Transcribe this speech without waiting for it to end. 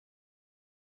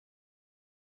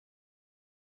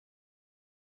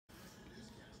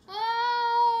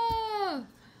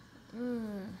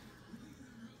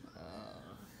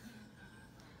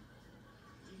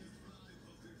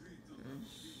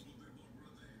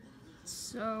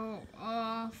so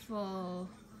awful.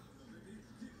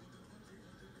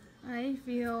 I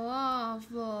feel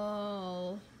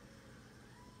awful.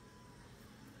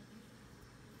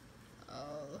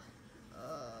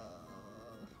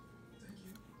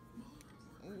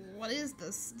 What is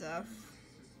this stuff?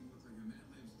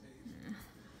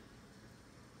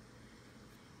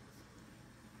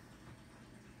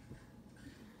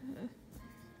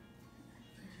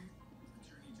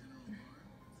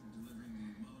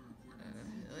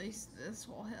 At least this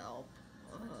will help.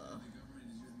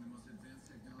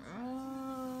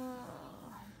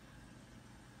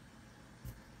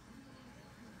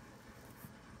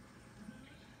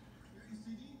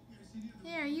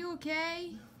 Hey, are you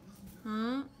okay?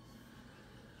 Huh?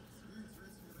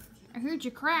 I heard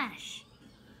you crash.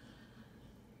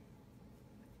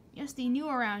 Yes, they knew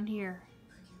around here.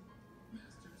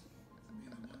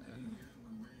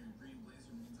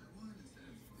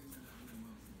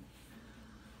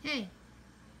 Hey,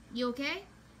 you okay?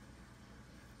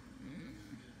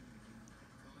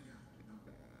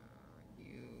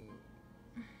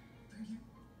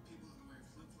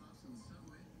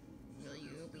 Will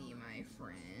you be my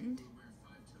friend?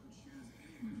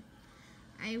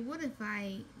 I would if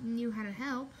I knew how to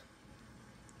help.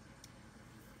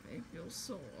 I feel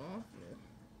so awful.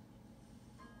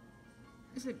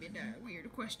 This might be a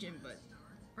weird question, but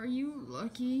are you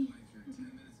lucky?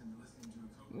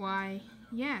 Why,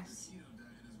 yes.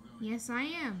 Yes, I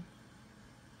am.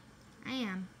 I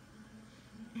am.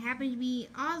 I happen to be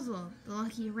Oswald, the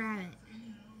lucky rabbit.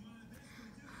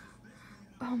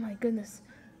 Oh my goodness.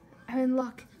 I'm in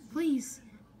luck. Please,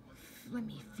 let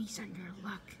me feast on your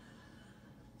luck.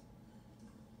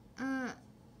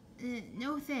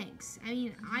 No thanks. I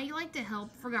mean, I like to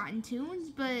help Forgotten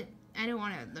Toons, but I don't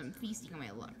want them feasting on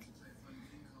my luck.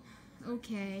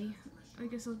 Okay, I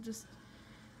guess I'll just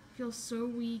feel so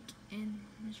weak and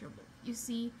miserable. You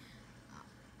see,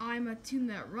 I'm a toon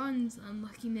that runs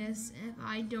unluckiness, and if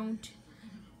I don't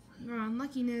run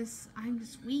unluckiness, I'm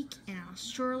just weak and I'll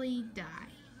surely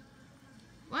die.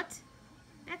 What?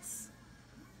 That's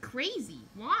crazy.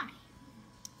 Why?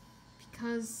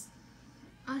 Because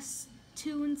us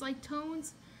toons like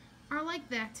tones are like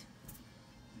that.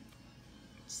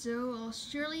 So I'll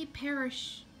surely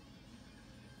perish.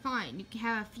 Fine, you can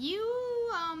have a few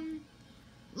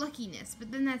luckiness,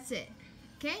 but then that's it.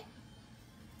 Okay?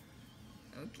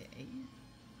 Okay.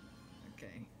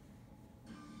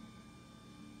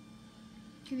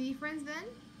 Can we be friends then?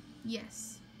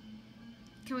 Yes.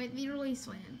 Can we meet at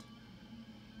Wasteland?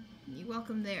 You're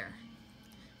welcome there.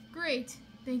 Great.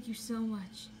 Thank you so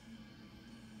much.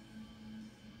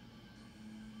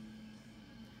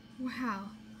 Wow.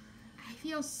 I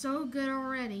feel so good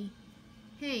already.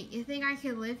 Hey, you think I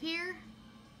could live here?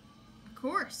 Of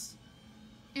course.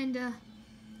 And, I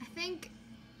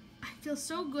feel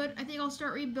so good, I think I'll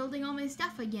start rebuilding all my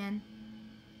stuff again.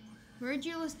 Where'd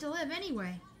you used to live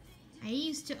anyway? I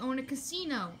used to own a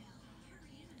casino.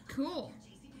 Cool.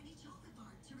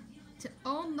 To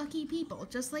own lucky people,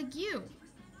 just like you.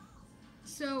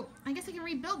 So, I guess I can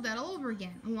rebuild that all over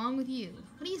again, along with you.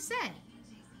 What do you say?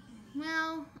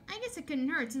 Well, I guess it couldn't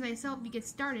hurt since I saw help you get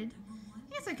started.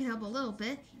 I guess I could help a little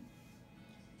bit.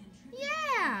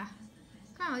 Yeah!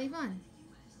 Come on, it'll be fun.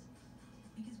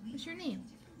 What's your name?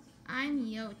 I'm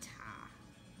Yota.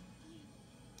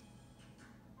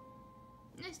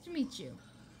 Nice to meet you.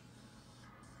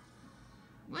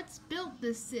 What's built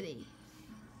this city?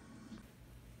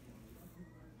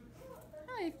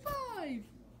 High five!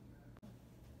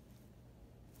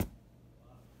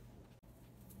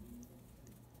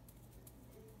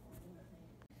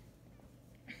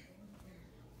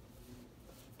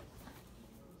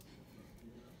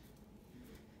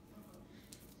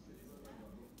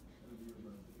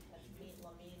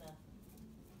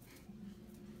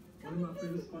 One of my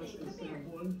favorite spots in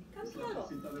Istanbul is La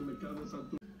Casita del Mercado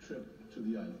Santo. Trip to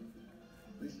the island.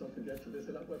 Please don't forget to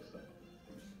visit our website.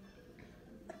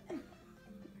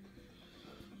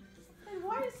 And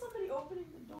why is somebody opening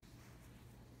the door?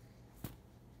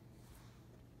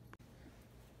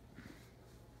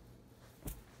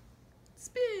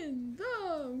 Spin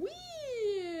the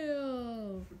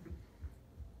wheel!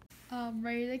 I'm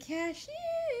ready to cash in!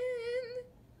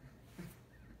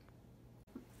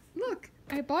 Look,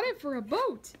 I bought it for a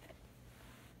boat!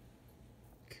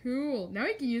 Cool, now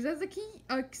we can use it as a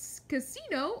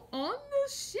casino on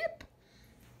the ship!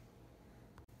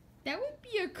 That would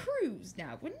be a cruise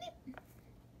now, wouldn't it?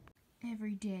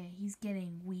 Every day he's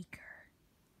getting weaker.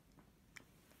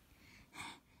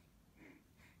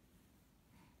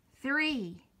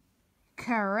 3.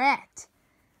 Correct.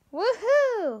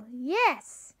 Woohoo!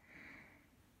 Yes!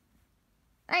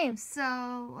 I am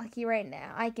so lucky right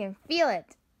now. I can feel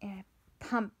it. And I'm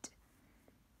pumped.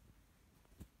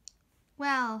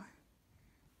 Well,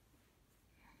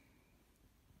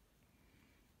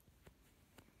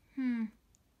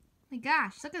 my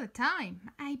gosh, look at the time.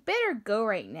 I better go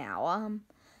right now.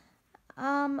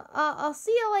 I'll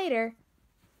see you later.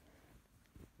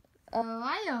 Oh,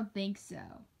 I don't think so.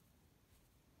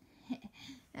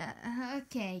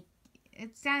 Okay,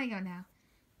 it's time to go now.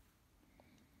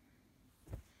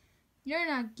 You're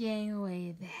not getting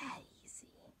away that easy.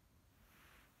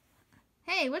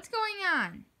 Hey, what's going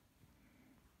on?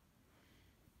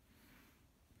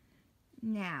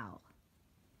 Now,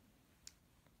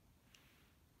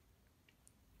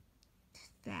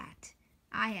 that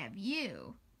I have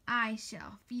you, I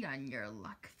shall feed on your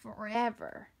luck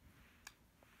forever.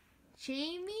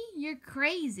 Jamie, you're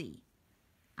crazy.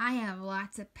 I have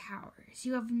lots of powers.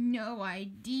 You have no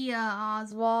idea,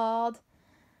 Oswald.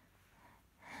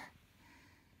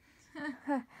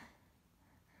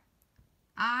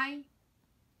 I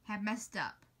have messed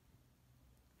up.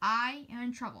 I am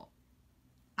in trouble.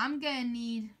 I'm gonna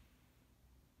need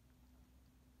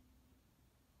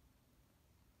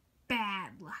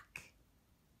bad luck.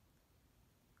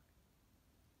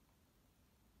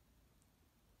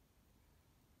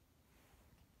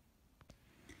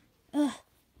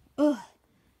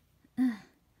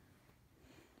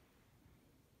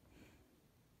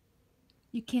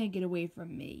 You can't get away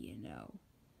from me, you know.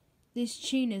 This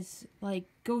chain is like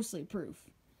ghostly proof.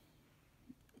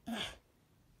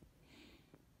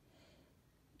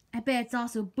 I bet it's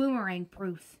also boomerang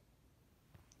proof.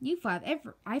 I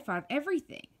thought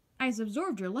everything. I've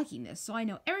absorbed your luckiness, so I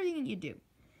know everything that you do.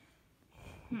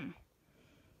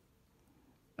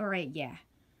 Alright, yeah.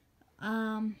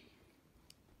 Do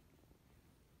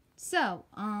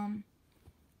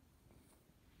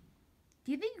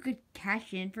you think you could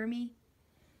cash in for me?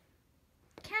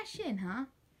 Cash in, huh?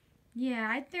 Yeah,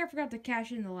 I think I forgot to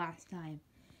cash in the last time.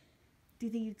 Do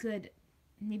you think you could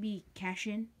maybe cash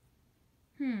in?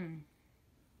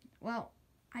 Well,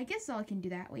 I guess I can do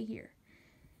that. Wait here.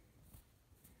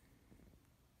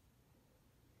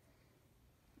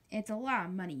 It's a lot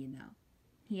of money, you know.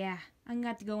 Yeah, I'm gonna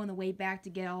have to go on the way back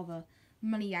to get all the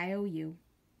money I owe you.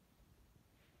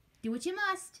 Do what you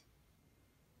must.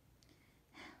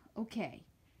 Okay.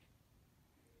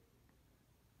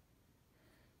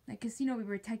 The casino will be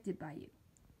protected by you,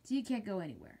 so you can't go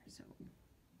anywhere, so...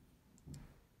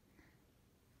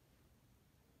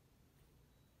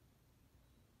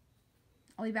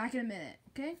 I'll be back in a minute,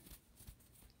 okay?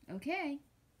 Okay.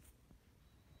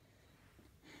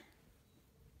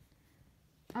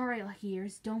 Alright, lucky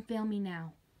ears, don't fail me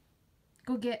now.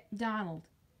 Go get Donald.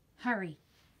 Hurry.